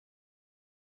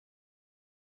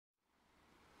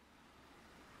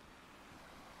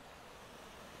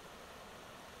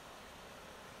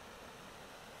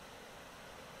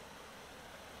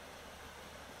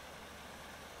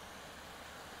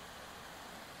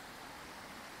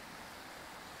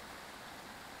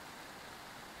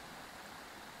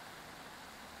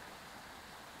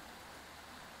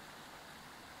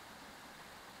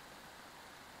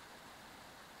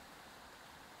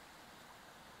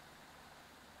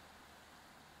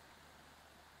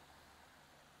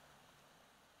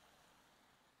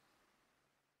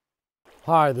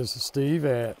Hi, this is Steve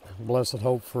at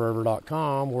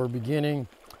blessedhopeforever.com. We're beginning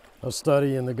a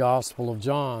study in the Gospel of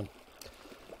John,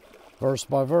 verse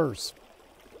by verse.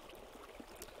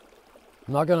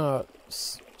 I'm not going to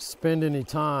spend any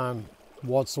time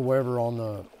whatsoever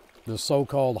on the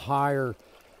so-called higher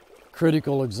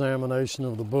critical examination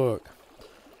of the book.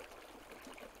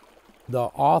 The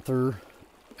author,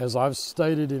 as I've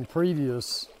stated in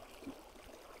previous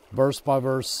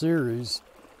verse-by-verse series,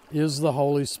 is the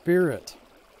Holy Spirit.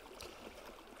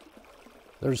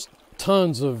 There's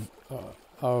tons of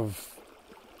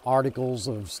articles,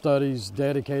 of studies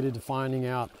dedicated to finding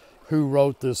out who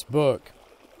wrote this book.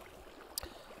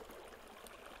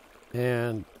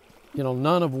 And,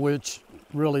 none of which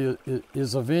really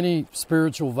is of any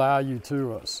spiritual value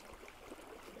to us.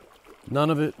 None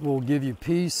of it will give you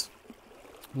peace.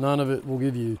 None of it will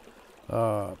give you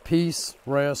peace,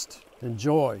 rest, and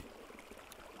joy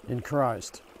in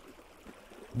Christ.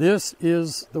 This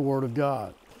is the Word of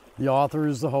God. The author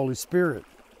is the Holy Spirit.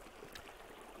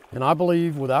 And I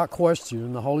believe without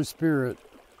question the Holy Spirit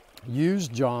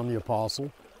used John the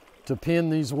Apostle to pen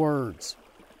these words.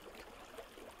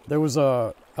 There was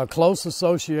a close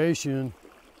association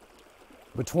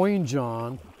between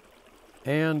John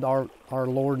and our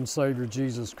Lord and Savior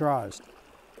Jesus Christ.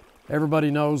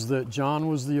 Everybody knows that John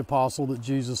was the apostle that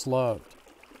Jesus loved.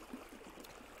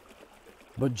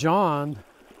 But John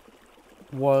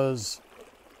was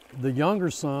the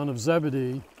younger son of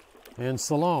Zebedee and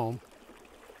Salome,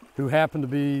 who happened to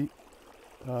be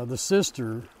the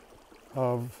sister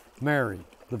of Mary,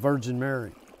 the Virgin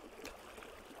Mary.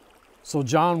 So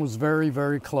John was very,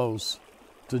 very close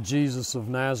to Jesus of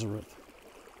Nazareth.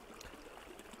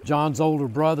 John's older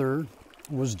brother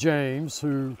was James,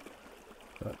 who,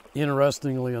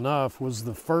 interestingly enough, was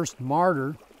the first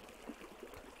martyr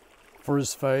for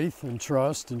his faith and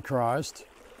trust in Christ.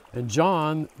 And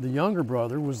John, the younger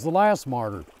brother, was the last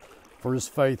martyr for his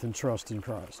faith and trust in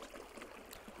Christ.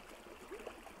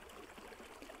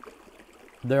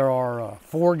 There are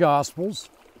 4 Gospels,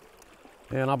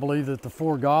 and I believe that the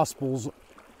 4 Gospels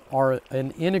are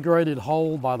an integrated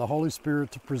whole by the Holy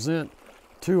Spirit to present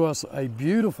to us a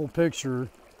beautiful picture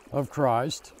of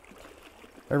Christ.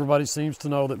 Everybody seems to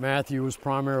know that Matthew was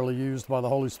primarily used by the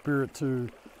Holy Spirit to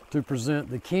present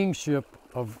the kingship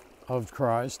of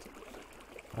Christ.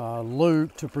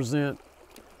 Luke to present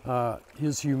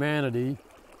his humanity,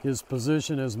 his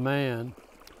position as man,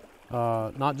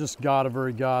 not just God, a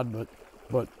very God,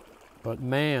 but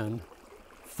man,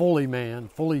 fully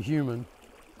human.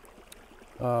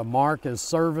 Mark as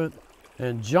servant,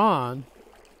 and John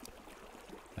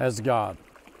as God.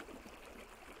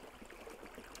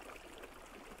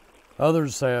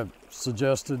 Others have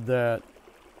suggested that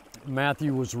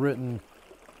Matthew was written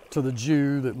to the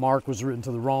Jew, that Mark was written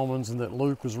to the Romans, and that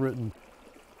Luke was written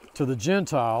to the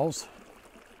Gentiles,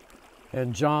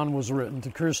 and John was written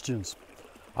to Christians.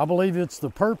 I believe it's the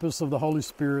purpose of the Holy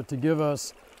Spirit to give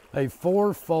us a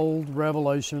 4-fold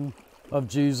revelation of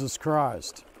Jesus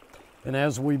Christ. And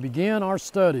as we begin our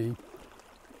study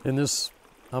in this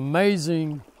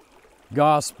amazing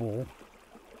gospel,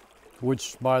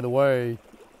 which, by the way,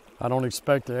 I don't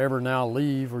expect to ever now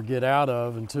leave or get out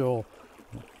of until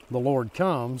the Lord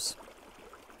comes.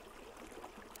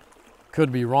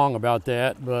 Could be wrong about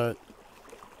that, but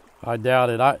I doubt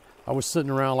it. I was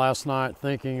sitting around last night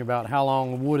thinking about how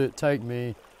long would it take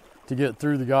me to get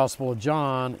through the Gospel of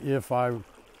John if I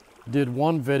did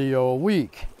one video a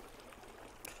week.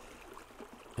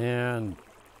 And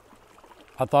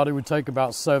I thought it would take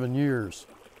about 7 years.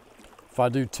 If I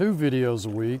do 2 videos a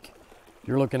week,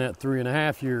 you're looking at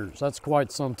 3.5 years. That's quite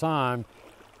some time.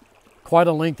 Quite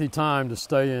a lengthy time to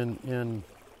stay in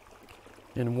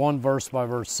one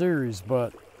verse-by-verse series,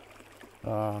 but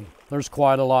there's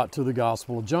quite a lot to the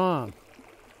Gospel of John.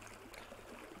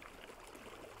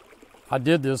 I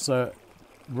did this, it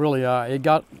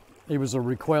was a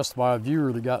request by a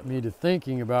viewer that got me to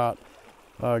thinking about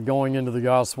going into the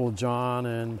Gospel of John,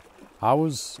 and I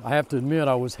have to admit,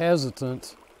 I was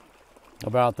hesitant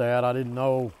about that. I didn't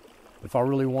know if I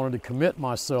really wanted to commit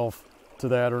myself to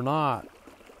that or not.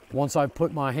 Once I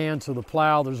put my hand to the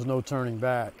plow, there's no turning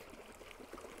back.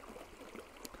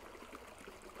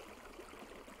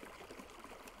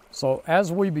 So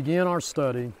as we begin our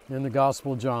study in the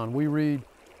Gospel of John, we read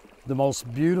the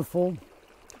most beautiful,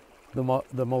 the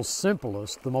most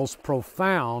simplest, the most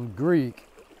profound Greek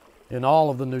in all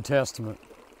of the New Testament.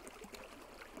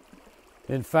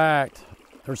 In fact,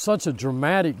 there's such a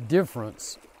dramatic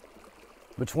difference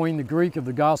between the Greek of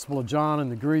the Gospel of John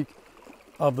and the Greek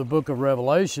of the book of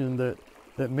Revelation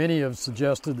that many have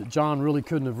suggested that John really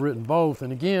couldn't have written both.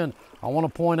 And again, I want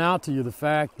to point out to you the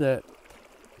fact that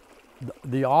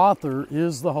the author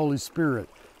is the Holy Spirit.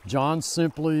 John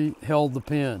simply held the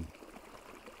pen.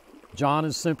 John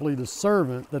is simply the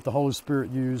servant that the Holy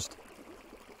Spirit used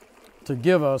to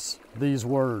give us these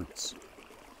words.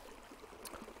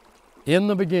 In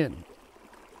the beginning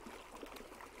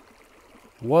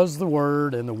was the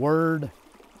Word, and the Word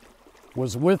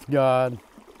was with God,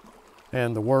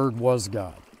 and the Word was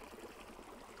God.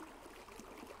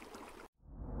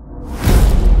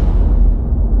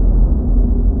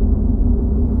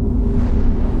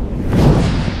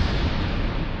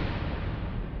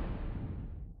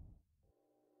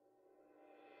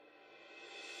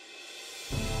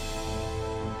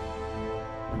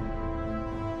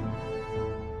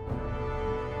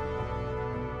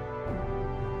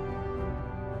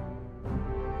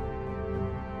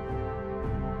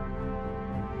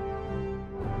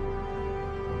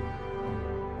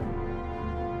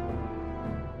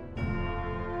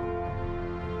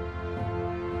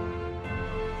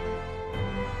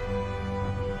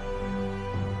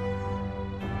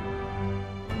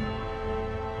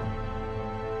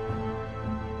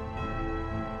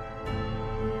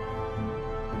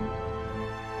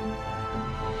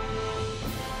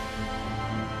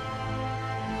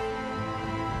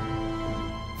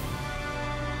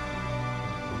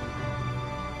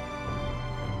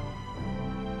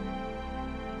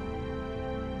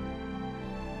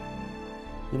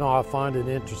 You know, I find it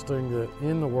interesting that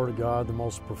in the Word of God, the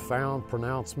most profound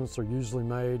pronouncements are usually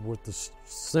made with the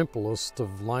simplest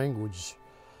of language,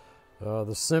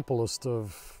 the simplest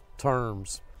of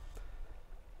terms.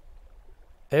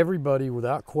 Everybody,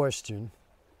 without question,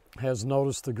 has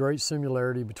noticed the great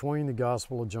similarity between the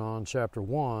Gospel of John, chapter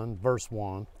 1, verse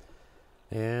 1,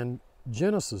 and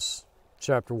Genesis,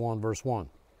 chapter 1, verse 1.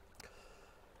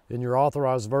 In your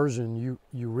authorized version,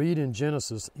 you read in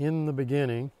Genesis, in the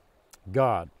beginning,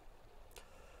 God.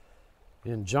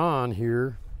 In John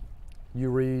here, you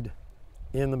read,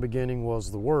 in the beginning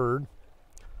was the Word,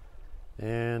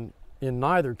 and in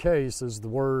neither case is the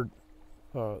word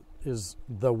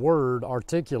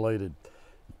articulated.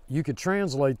 You could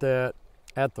translate that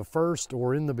at the first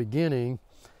or in the beginning,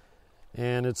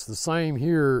 and it's the same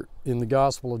here in the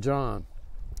Gospel of John.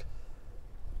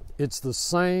 It's the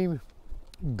same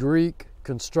Greek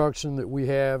construction that we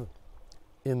have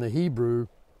in the Hebrew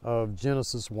of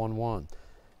Genesis 1:1.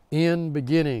 In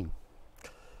beginning.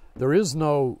 There is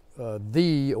no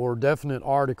the or definite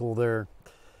article there.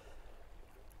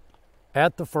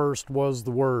 At the first was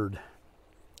the Word.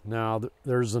 Now,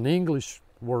 there's an English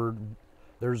word.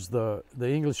 There's the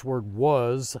English word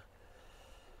was,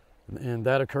 and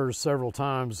that occurs several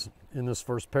times in this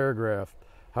first paragraph.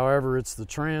 However, it's the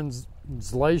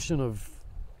translation of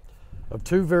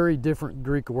two very different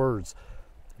Greek words.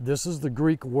 This is the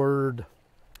Greek word,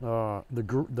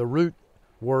 the root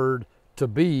word to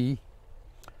be.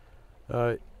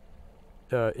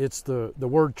 It's the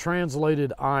word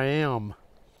translated I am.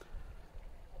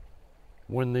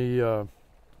 When the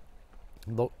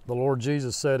Lord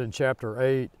Jesus said in chapter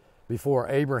 8, before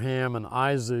Abraham and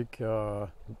Isaac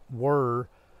were,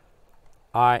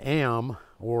 I am,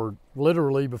 or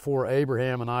literally before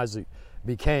Abraham and Isaac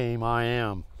became, I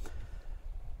am.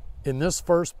 In this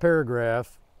first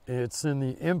paragraph, it's in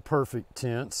the imperfect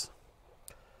tense.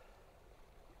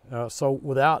 So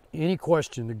without any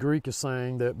question, the Greek is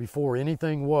saying that before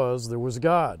anything was, there was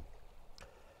God.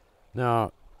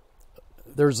 Now,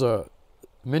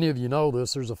 many of you know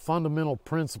this, there's a fundamental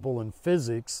principle in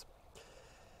physics,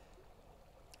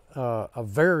 a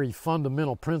very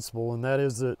fundamental principle, and that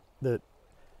is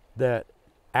that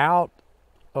out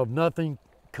of nothing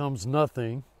comes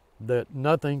nothing, that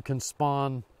nothing can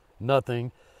spawn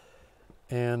nothing.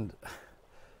 And,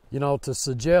 to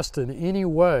suggest in any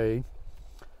way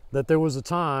that there was a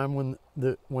time when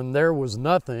there was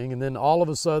nothing and then all of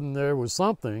a sudden there was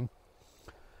something,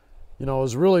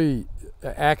 is really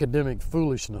academic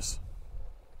foolishness.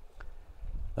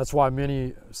 That's why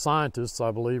many scientists,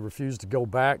 I believe, refuse to go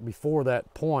back before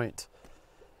that point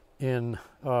in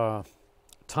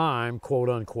time, quote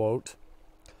unquote.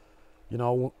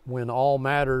 When all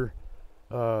matter,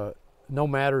 no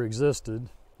matter existed,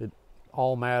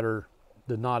 all matter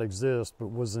did not exist, but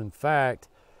was in fact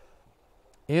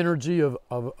energy of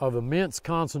immense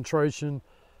concentration,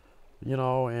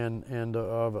 and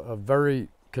of a very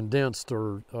condensed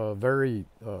or very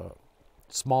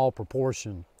small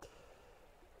proportion.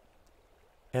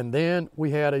 And then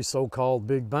we had a so-called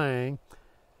Big Bang,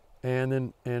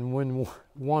 and when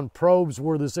one probes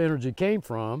where this energy came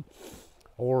from,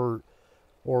 or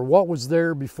what was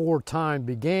there before time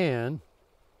began,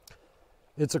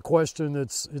 it's a question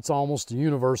it's almost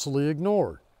universally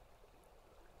ignored.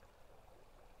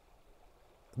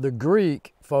 The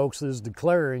Greek, folks, is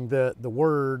declaring that the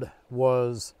Word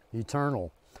was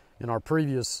eternal. In our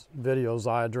previous videos,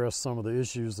 I addressed some of the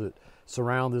issues that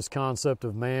surround this concept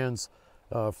of man's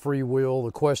free will,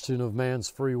 the question of man's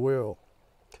free will.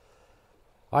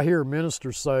 I hear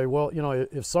ministers say, well, you know,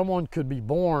 if someone could be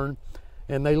born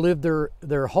and they lived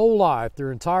their whole life,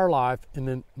 their entire life, and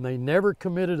then they never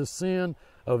committed a sin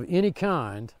of any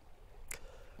kind,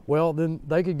 well, then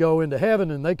they could go into heaven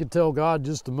and they could tell God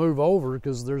just to move over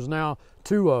because there's now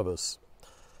two of us.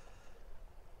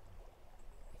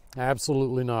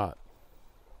 Absolutely not.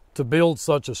 To build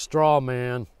such a straw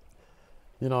man,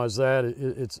 you know, as that,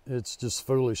 it's just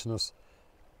foolishness.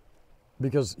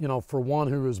 Because, you know, for one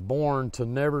who is born to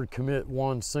never commit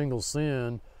one single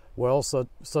sin, well,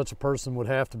 such a person would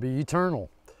have to be eternal.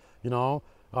 You know,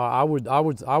 I would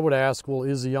ask, well,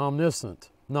 is he omniscient?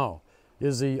 No.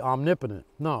 Is he omnipotent?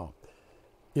 No.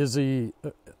 Is he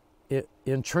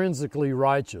intrinsically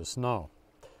righteous? No.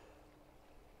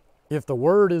 If the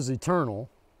Word is eternal,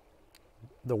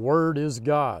 the Word is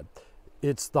God.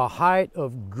 It's the height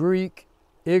of Greek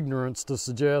ignorance to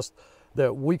suggest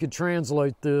that we could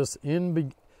translate this,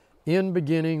 in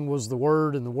beginning was the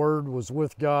Word, and the Word was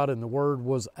with God, and the Word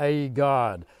was a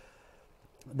God.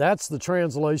 That's the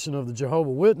translation of the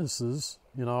Jehovah's Witnesses,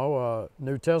 you know,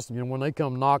 New Testament, when they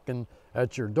come knocking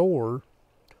at your door.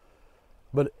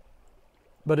 But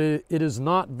it is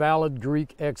not valid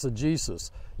Greek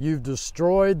exegesis. You've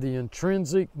destroyed the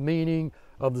intrinsic meaning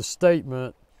of the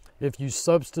statement if you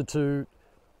substitute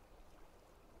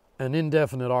an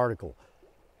indefinite article.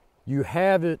 You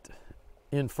have it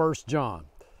in 1 John.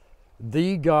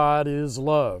 The God is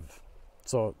love.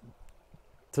 So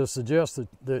to suggest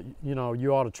that you know,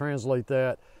 you ought to translate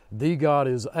that, the God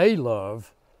is a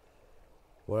love,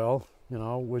 well, you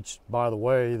know, which, by the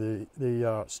way,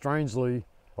 the strangely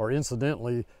or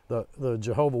incidentally, the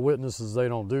Jehovah's Witnesses, they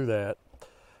don't do that.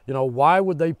 You know, why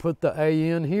would they put the A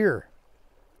in here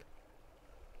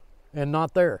and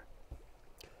not there?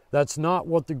 That's not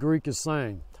what the Greek is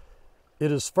saying.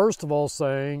 It is first of all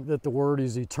saying that the Word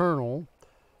is eternal,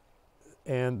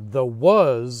 and the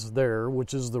was there,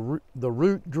 which is the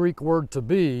root Greek word to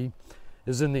be,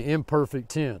 is in the imperfect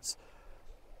tense.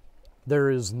 There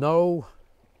is no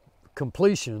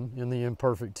completion in the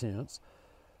imperfect tense.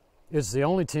 It's the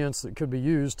only tense that could be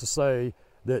used to say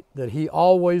that He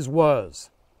always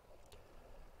was.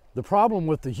 The problem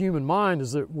with the human mind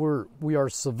is that we are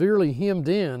severely hemmed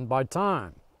in by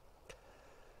time.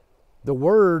 The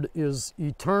Word is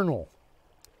eternal.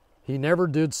 He never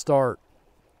did start.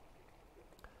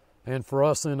 And for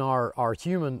us in our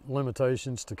human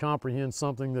limitations to comprehend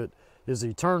something that is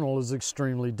eternal is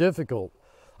extremely difficult.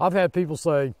 I've had people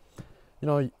say, you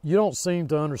know, you don't seem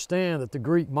to understand that the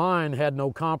Greek mind had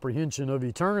no comprehension of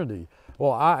eternity.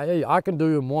 Well, I can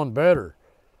do them one better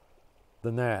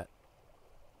than that.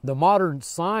 The modern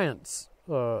science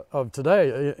of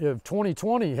today, of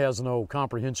 2020, has no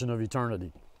comprehension of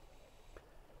eternity.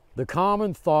 The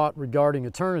common thought regarding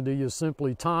eternity is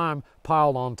simply time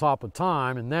piled on top of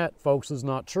time, and that, folks, is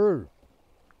not true.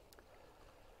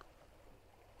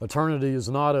 Eternity is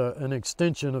not an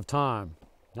extension of time.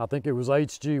 I think it was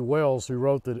H.G. Wells who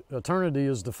wrote that eternity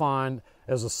is defined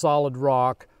as a solid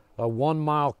rock, a 1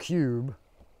 mile cube,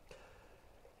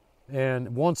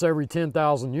 and once every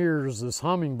 10,000 years, this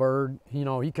hummingbird, you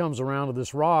know, he comes around to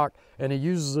this rock and he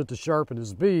uses it to sharpen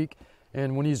his beak.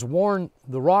 And when he's worn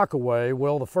the rock away,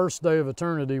 well, the first day of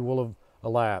eternity will have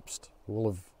elapsed,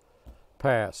 will have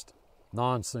passed.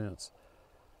 Nonsense.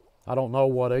 I don't know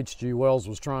what H.G. Wells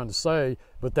was trying to say,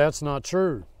 but that's not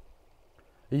true.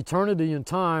 Eternity and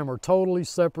time are totally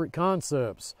separate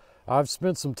concepts. I've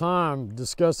spent some time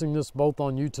discussing this both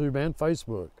on YouTube and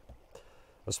Facebook,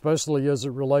 especially as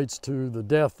it relates to the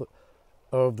death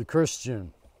of the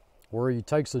Christian, where he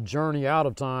takes a journey out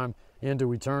of time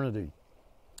into eternity.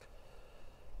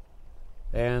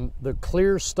 And the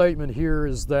clear statement here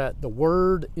is that the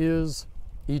Word is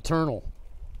eternal.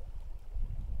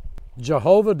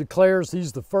 Jehovah declares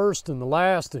He's the first and the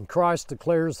last, and Christ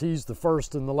declares He's the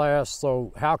first and the last.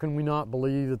 So how can we not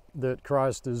believe that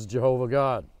Christ is Jehovah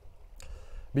God?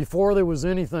 Before there was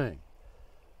anything,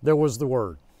 there was the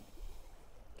Word.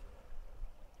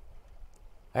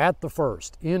 At the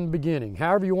first, in beginning,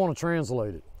 however you want to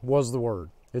translate it, was the Word.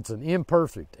 It's an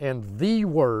imperfect, and the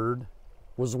Word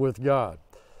was with God.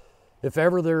 If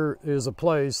ever there is a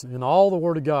place in all the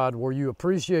Word of God where you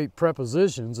appreciate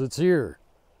prepositions, it's here.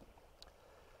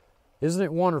 Isn't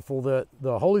it wonderful that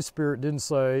the Holy Spirit didn't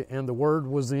say, and the Word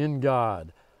was in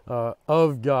God,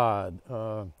 of God,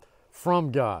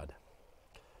 from God.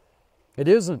 It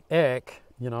isn't ek,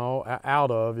 you know,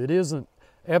 out of. It isn't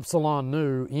epsilon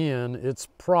nu in, it's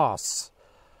pros.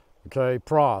 Okay,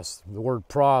 pros. The word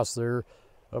pros there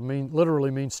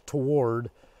literally means toward.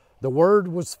 The Word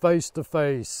was face to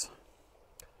face.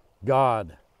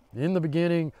 God. In the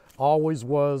beginning always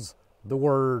was the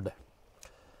Word.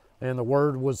 And the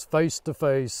Word was face to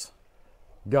face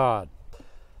God.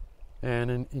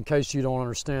 And in case you don't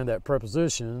understand that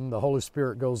preposition, the Holy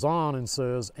Spirit goes on and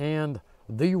says, and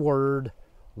the Word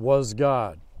was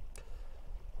God.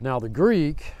 Now the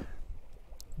Greek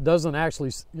doesn't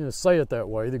actually say it that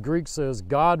way. The Greek says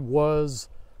God was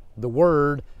the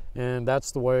Word, and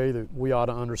that's the way that we ought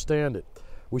to understand it.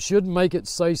 We shouldn't make it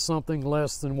say something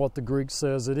less than what the Greek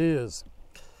says it is.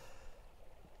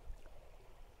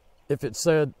 If it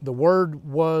said the Word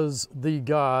was the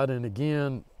God, and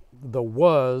again, the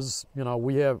was,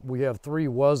 we have three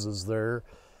wases there.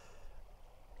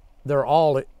 They're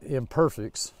all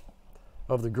imperfects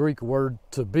of the Greek word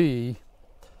to be.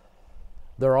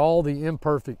 They're all the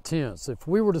imperfect tense. If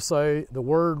we were to say the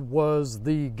Word was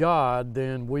the God,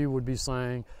 then we would be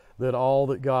saying that all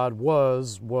that God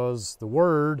was the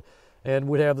Word, and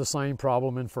we'd have the same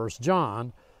problem in 1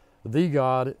 John. The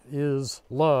God is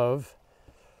love.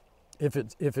 If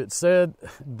it said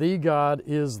the God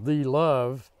is the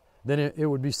love, then it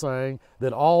would be saying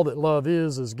that all that love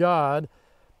is God,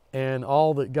 and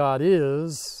all that God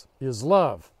is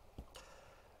love.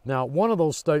 Now, one of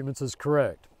those statements is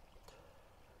correct.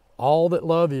 All that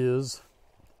love is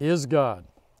God.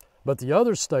 But the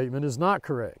other statement is not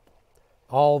correct.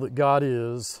 All that God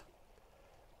is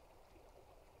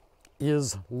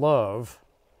love.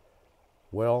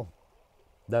 Well,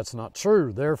 that's not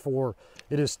true. Therefore,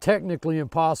 it is technically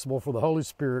impossible for the Holy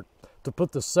Spirit to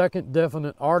put the second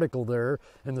definite article there,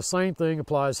 and the same thing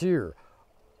applies here.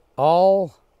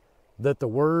 All that the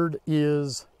Word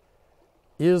is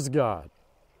God.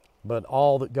 But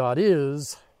all that God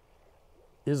is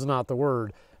not the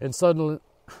Word. And suddenly,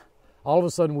 all of a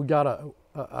sudden, we got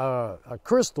a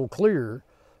crystal clear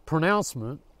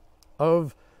pronouncement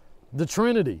of the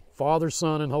Trinity, Father,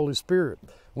 Son, and Holy Spirit.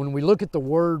 When we look at the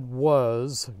Word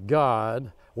was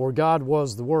God, or God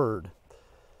was the Word,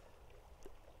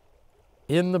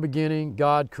 in the beginning,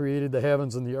 God created the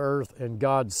heavens and the earth, and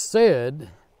God said,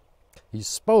 He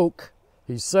spoke,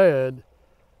 He said,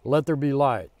 let there be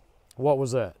light. What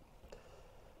was that?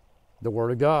 The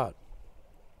Word of God.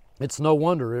 It's no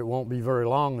wonder it won't be very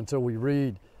long until we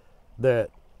read that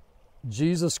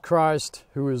Jesus Christ,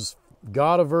 who is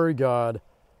God of very God,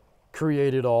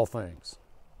 created all things.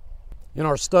 In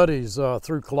our studies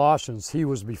through Colossians, He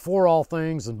was before all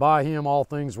things, and by Him all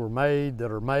things were made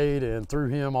that are made, and through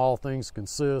Him all things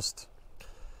consist.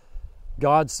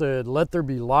 God said, let there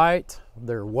be light.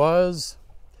 There was.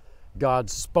 God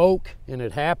spoke, and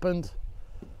it happened.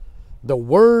 The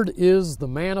Word is the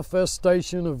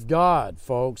manifestation of God,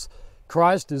 folks.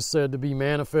 Christ is said to be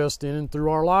manifest in and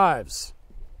through our lives.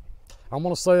 I'm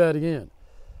going to say that again.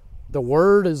 The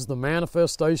Word is the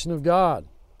manifestation of God.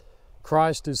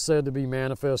 Christ is said to be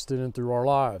manifested in and through our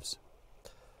lives.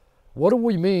 What do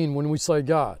we mean when we say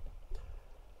God?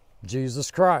 Jesus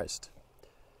Christ.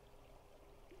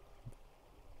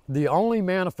 The only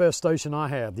manifestation I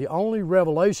have, the only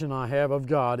revelation I have of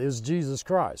God is Jesus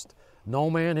Christ.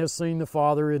 No man has seen the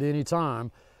Father at any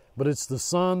time, but it's the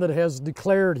Son that has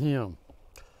declared Him,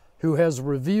 who has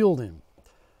revealed Him.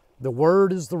 The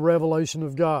Word is the revelation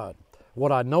of God.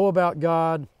 What I know about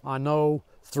God, I know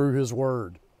through His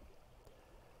Word.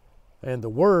 And the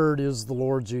Word is the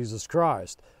Lord Jesus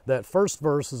Christ. That first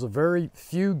verse is a very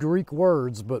few Greek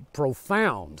words, but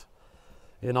profound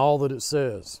in all that it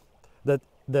says.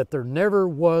 That there never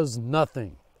was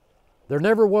nothing. There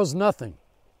never was nothing.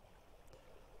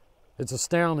 It's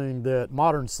astounding that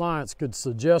modern science could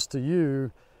suggest to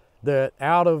you that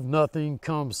out of nothing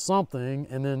comes something,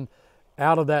 and then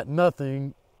out of that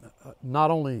nothing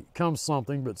not only comes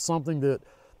something, but something that,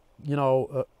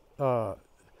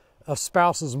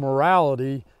 espouses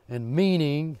morality and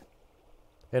meaning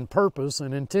and purpose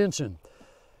and intention.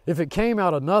 If it came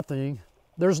out of nothing,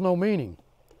 there's no meaning.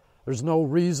 There's no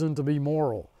reason to be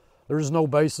moral. There's no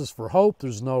basis for hope.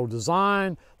 There's no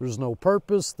design. There's no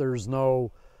purpose. There's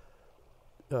no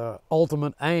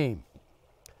ultimate aim.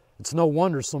 It's no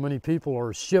wonder so many people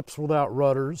are ships without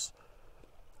rudders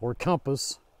or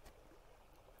compass.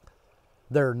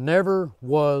 There never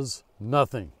was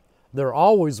nothing. There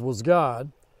always was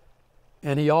God,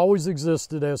 and He always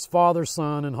existed as Father,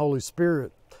 Son, and Holy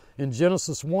Spirit. In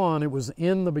Genesis 1, it was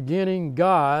in the beginning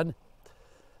God,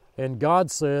 and God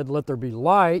said, let there be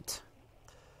light,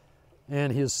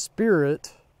 and His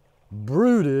Spirit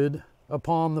brooded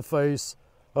upon the face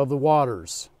of the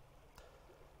waters.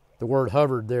 The word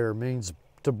hovered there means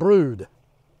to brood.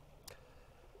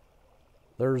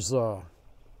 There's the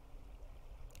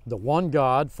one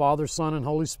God, Father, Son, and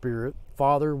Holy Spirit,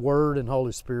 Father, Word, and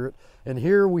Holy Spirit. And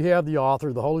here we have the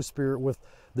author, the Holy Spirit, with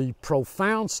the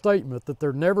profound statement that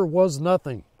there never was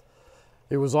nothing.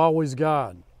 It was always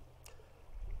God.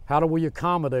 How do we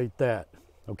accommodate that,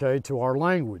 okay, to our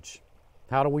language?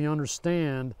 How do we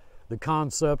understand the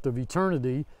concept of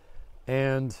eternity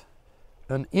and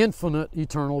an infinite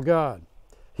eternal God?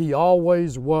 He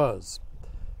always was.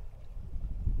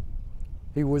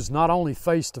 He was not only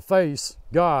face-to-face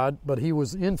God, but he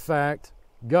was in fact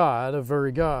God, a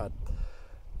very God.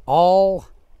 All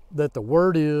that the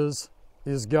Word is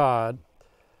God.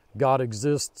 God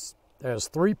exists as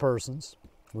three persons.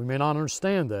 We may not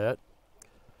understand that,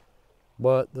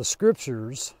 but the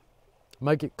Scriptures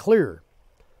make it clear,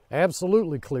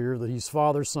 absolutely clear, that he's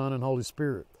Father, Son, and Holy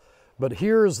Spirit. But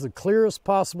here is the clearest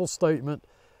possible statement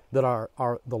that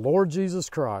the Lord Jesus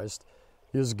Christ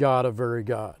is God, a very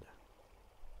God.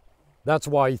 That's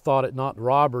why he thought it not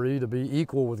robbery to be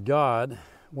equal with God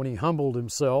when he humbled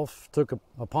himself, took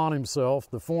upon himself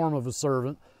the form of a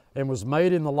servant, and was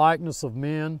made in the likeness of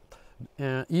men,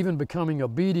 and even becoming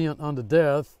obedient unto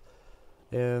death,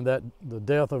 and that the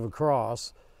death of a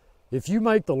cross. If you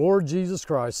make the Lord Jesus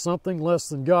Christ something less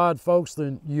than God, folks,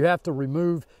 then you have to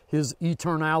remove his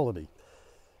eternality.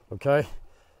 Okay?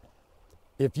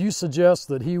 If you suggest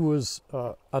that he was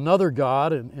another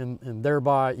God and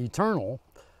thereby eternal,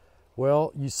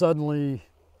 well, you suddenly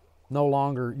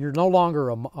you're no longer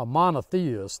a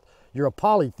monotheist, you're a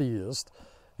polytheist,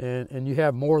 and you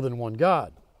have more than one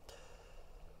God.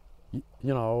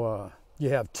 You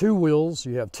have two wills,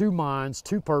 you have two minds,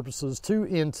 two purposes, two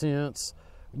intents,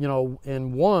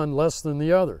 and one less than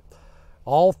the other.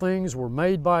 All things were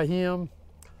made by him,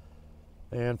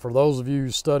 and for those of you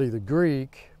who study the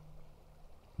Greek,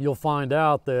 you'll find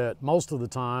out that most of the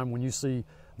time when you see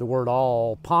the word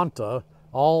all, panta,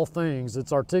 all things,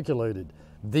 it's articulated,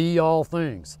 the all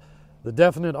things. The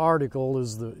definite article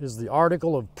is the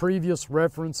article of previous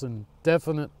reference and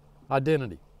definite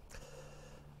identity.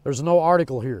 There's no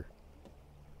article here.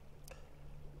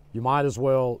 You might as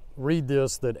well read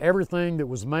this, that everything that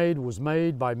was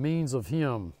made by means of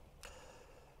him.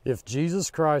 If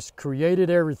Jesus Christ created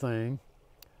everything,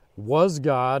 was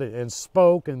God, and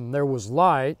spoke, and there was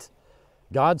light,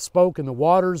 God spoke and the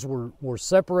waters were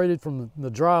separated from the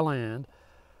dry land,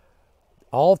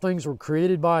 all things were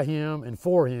created by him and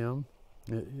for him.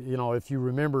 If you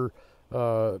remember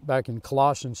back in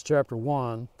Colossians chapter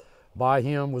 1, by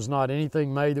him was not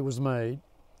anything made that was made.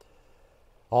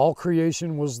 All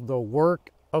creation was the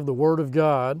work of the Word of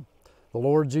God, the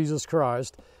Lord Jesus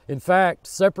Christ. In fact,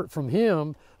 separate from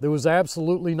him, there was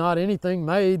absolutely not anything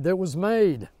made that was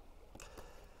made.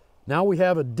 Now we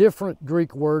have a different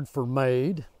Greek word for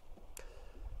made.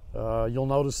 You'll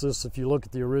notice this if you look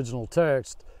at the original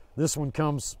text. This one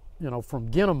comes,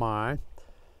 from ginomai.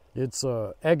 It's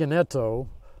egeneto.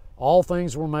 All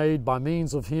things were made by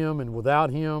means of him, and without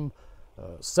him,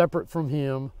 separate from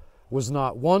him, was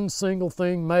not one single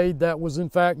thing made that was in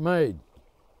fact made.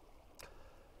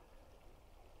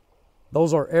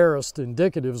 Those are aorist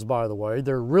indicatives, by the way.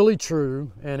 They're really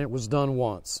true, and it was done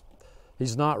once.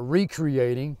 He's not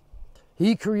recreating.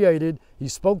 He created, he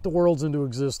spoke the worlds into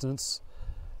existence,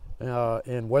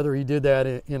 and whether he did that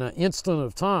in an instant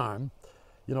of time,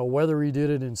 whether he did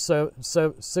it in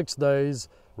 6 days,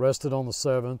 rested on the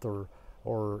seventh,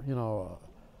 or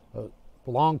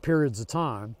long periods of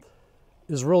time,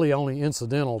 is really only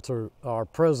incidental to our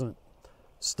present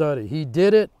study. He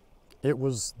did it. It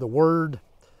was the Word.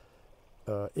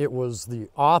 It was the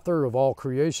author of all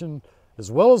creation, as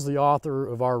well as the author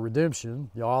of our redemption,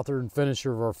 the author and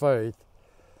finisher of our faith.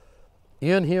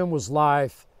 In him was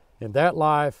life, and that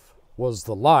life was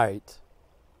the light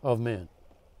of men.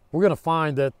 We're going to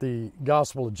find that the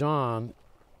Gospel of John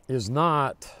is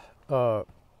not,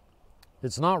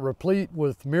 it's not replete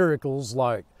with miracles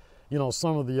like,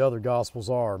 some of the other Gospels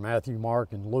are. Matthew,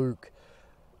 Mark, and Luke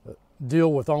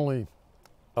deal with only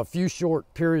a few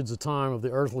short periods of time of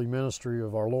the earthly ministry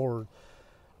of our Lord,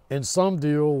 and some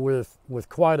deal with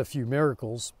quite a few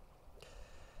miracles.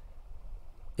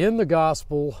 In the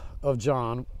Gospel of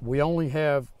John, we only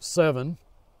have 7,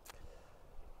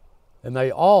 and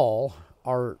they all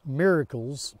are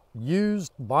miracles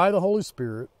used by the Holy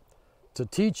Spirit to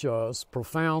teach us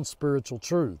profound spiritual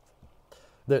truth.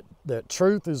 That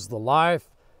truth is the life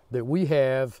that we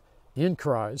have in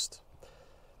Christ.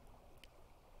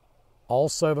 All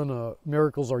 7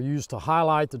 miracles are used to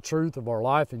highlight the truth of our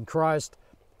life in Christ,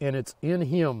 and it's in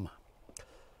him.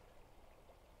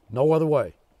 No other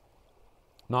way.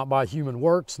 Not by human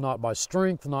works, not by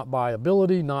strength, not by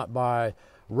ability, not by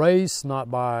race,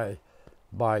 not by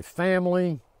by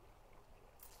family,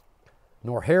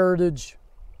 nor heritage,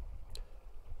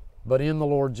 but in the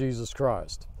Lord Jesus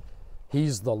Christ.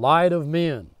 He's the light of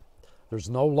men. There's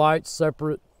no light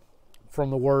separate from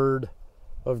the Word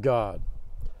of God.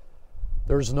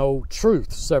 There's no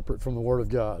truth separate from the Word of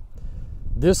God.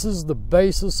 This is the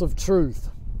basis of truth.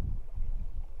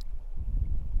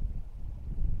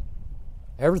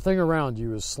 Everything around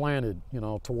you is slanted,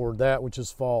 toward that which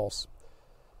is false.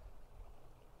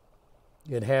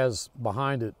 It has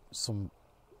behind it some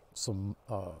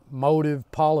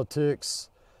motive, politics,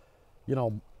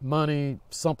 money,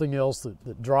 something else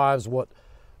that drives what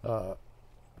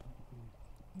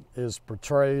is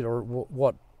portrayed or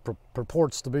what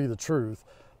purports to be the truth.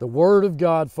 The Word of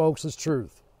God, folks, is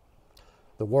truth.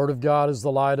 The Word of God is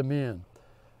the light of men.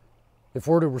 If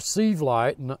we're to receive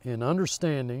light in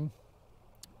understanding,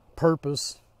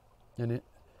 purpose, and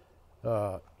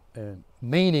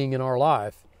meaning in our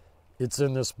life, it's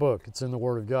in this book. It's in the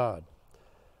Word of God.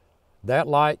 That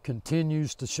light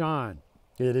continues to shine.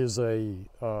 It is if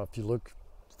you look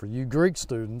for you Greek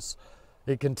students,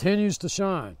 it continues to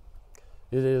shine.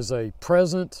 It is a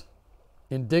present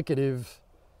indicative,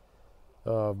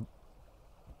 and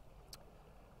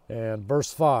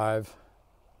verse 5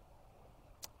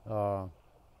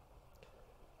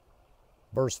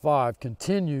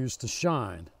 continues to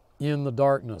shine in the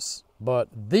darkness, but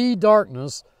the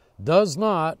darkness does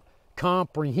not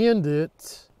comprehend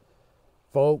it,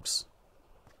 folks.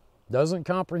 Doesn't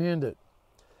comprehend it.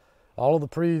 All of the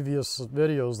previous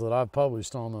videos that I've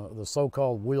published on the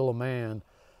so-called Wheel of Man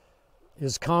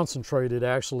is concentrated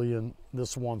actually in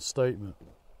this one statement.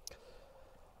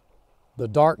 The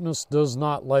darkness does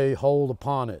not lay hold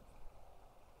upon it.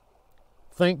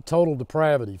 Think total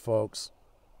depravity, folks.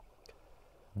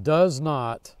 Does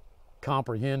not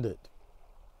comprehend it.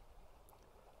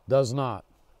 Does not.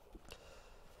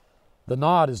 The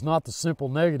not is not the simple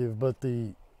negative, but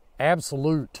the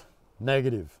absolute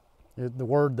negative. The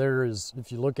word there is,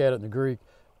 if you look at it in the Greek,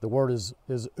 the word is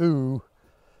ou,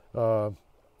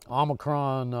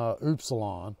 omicron,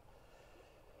 upsilon.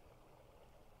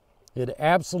 It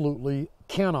absolutely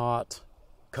cannot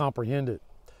comprehend it.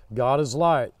 God is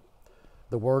light.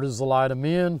 The Word is the light of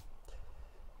men.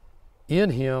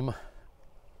 In Him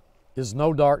is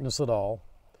no darkness at all,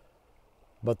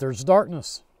 but there's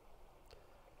darkness.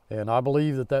 And I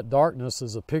believe that darkness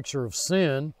is a picture of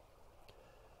sin,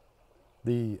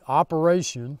 the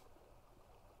operation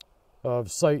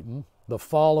of Satan, the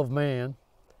fall of man.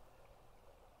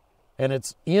 And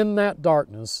it's in that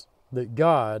darkness that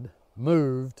God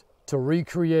moved to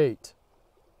recreate.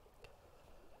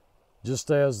 Just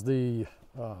as the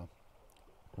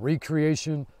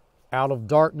recreation out of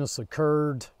darkness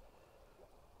occurred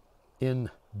in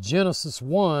Genesis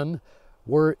 1,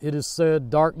 where it is said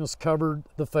darkness covered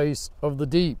the face of the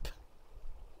deep.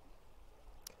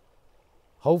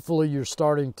 Hopefully you're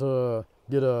starting to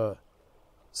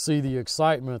see the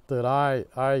excitement that I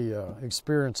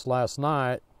experienced last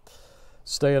night,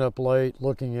 staying up late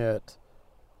looking at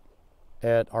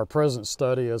our present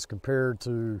study as compared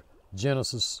to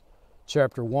Genesis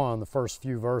chapter 1, the first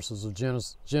few verses of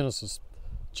Genesis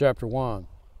chapter 1.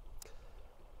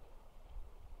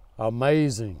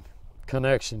 Amazing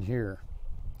connection here.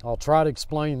 I'll try to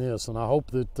explain this, and I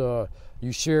hope that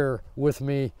you share with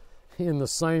me in the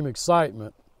same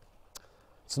excitement.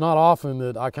 It's not often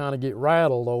that I kind of get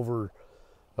rattled over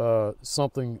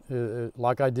something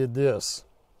like I did this.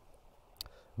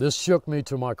 This shook me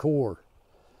to my core,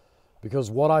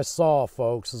 because what I saw,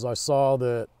 folks, is I saw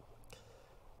that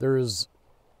there is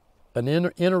an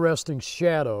interesting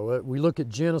shadow. We look at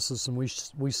Genesis and we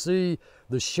see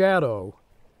the shadow,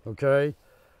 okay,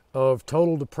 of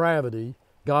total depravity.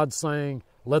 God saying,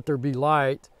 let there be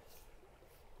light,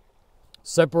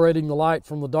 separating the light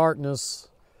from the darkness.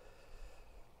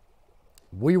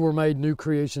 We were made new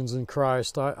creations in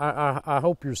Christ. I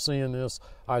hope you're seeing this.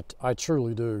 I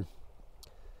truly do.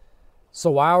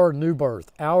 So our new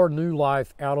birth, our new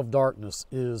life out of darkness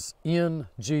is in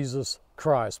Jesus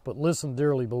Christ. But listen,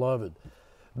 dearly beloved,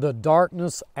 the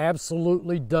darkness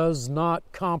absolutely does not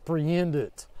comprehend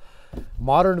it.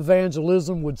 Modern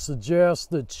evangelism would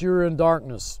suggest that you're in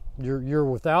darkness. You're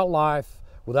without life,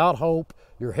 without hope.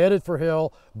 You're headed for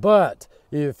hell. But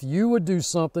if you would do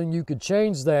something, you could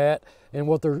change that. And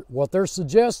what they're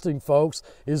suggesting, folks,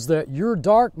 is that your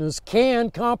darkness can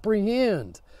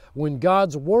comprehend when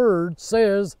God's Word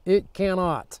says it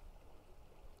cannot.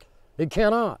 It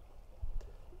cannot.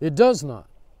 It does not.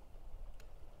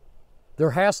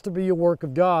 There has to be a work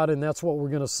of God, and that's what we're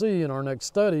going to see in our next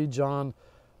study, John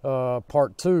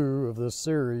part 2 of this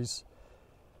series.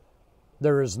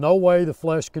 There is no way the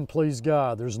flesh can please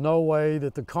God. There's no way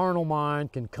that the carnal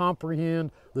mind can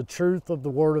comprehend the truth of the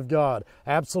Word of God.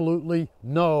 Absolutely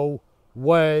no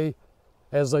way,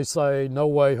 as they say, no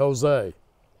way, Jose.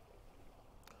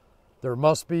 There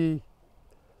must be,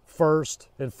 first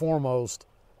and foremost,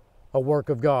 a work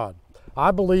of God.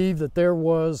 I believe that there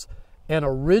was an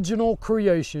original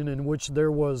creation in which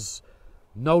there was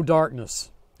no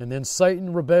darkness. And then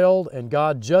Satan rebelled and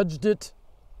God judged it.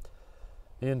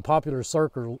 In popular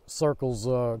circles,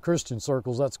 Christian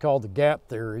circles, that's called the gap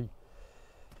theory.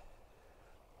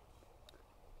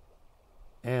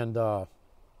 And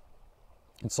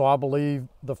so I believe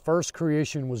the first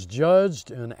creation was judged,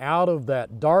 and out of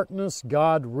that darkness,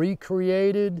 God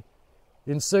recreated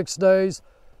in 6 days.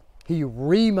 He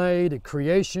remade a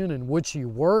creation in which He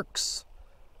works.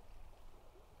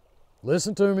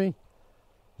 Listen to me.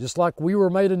 Just like we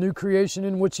were made a new creation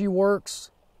in which He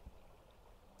works.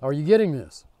 Are you getting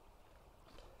this?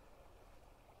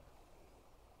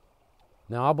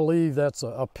 Now, I believe that's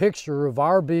a picture of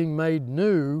our being made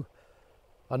new,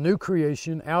 a new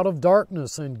creation out of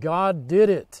darkness, and God did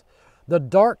it. The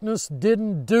darkness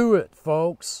didn't do it,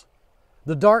 folks.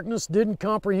 The darkness didn't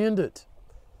comprehend it.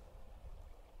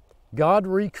 God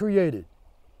recreated,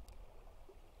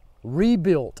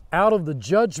 rebuilt out of the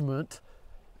judgment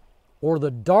or the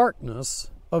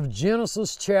darkness of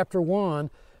Genesis chapter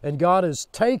 1, and God has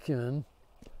taken,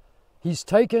 He's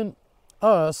taken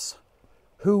us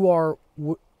who are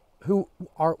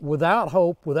without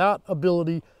hope, without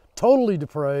ability, totally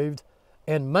depraved,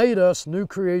 and made us new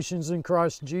creations in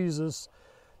Christ Jesus,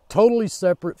 totally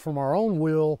separate from our own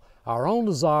will, our own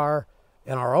desire,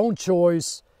 and our own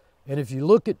choice. And if you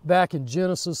look back in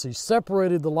Genesis, He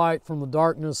separated the light from the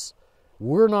darkness.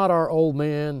 We're not our old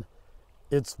man.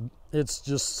 It's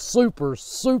just super,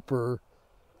 super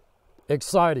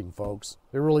exciting, folks.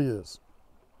 It really is.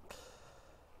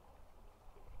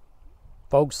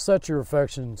 Folks, set your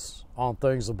affections on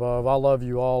things above. I love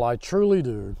you all. I truly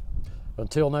do.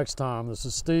 Until next time, this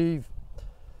is Steve.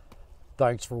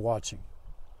 Thanks for watching.